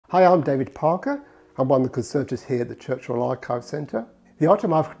Hi, I'm David Parker. I'm one of the conservators here at the Churchill Archive Centre. The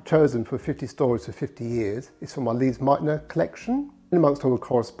item I've chosen for 50 Stories for 50 years is from my Lise Meitner collection. In amongst all the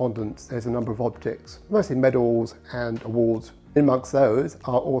correspondence, there's a number of objects, mostly medals and awards. In amongst those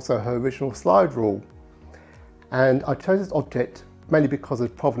are also her original slide rule. And I chose this object mainly because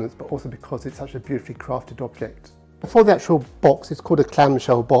of provenance, but also because it's such a beautifully crafted object. For the actual box, it's called a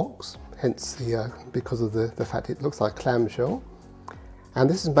clamshell box, hence because of the fact it looks like clamshell. And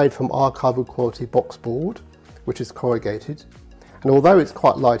this is made from archival quality box board, which is corrugated. And although it's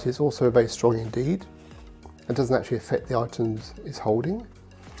quite light, it's also very strong indeed. It doesn't actually affect the items it's holding.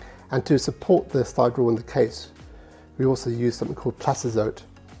 And to support the slide rule in the case, we also use something called plastizote,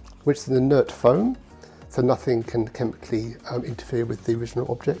 which is an inert foam, so nothing can chemically interfere with the original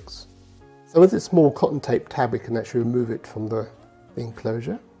objects. So with this small cotton tape tab, we can actually remove it from the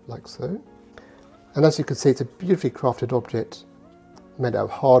enclosure, like so. And as you can see, it's a beautifully crafted object, made out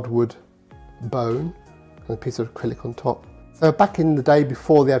of hardwood, bone, and a piece of acrylic on top. So back in the day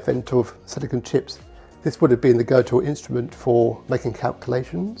before the advent of silicon chips, this would have been the go-to instrument for making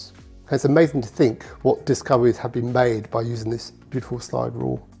calculations. And it's amazing to think what discoveries have been made by using this beautiful slide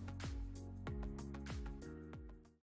rule.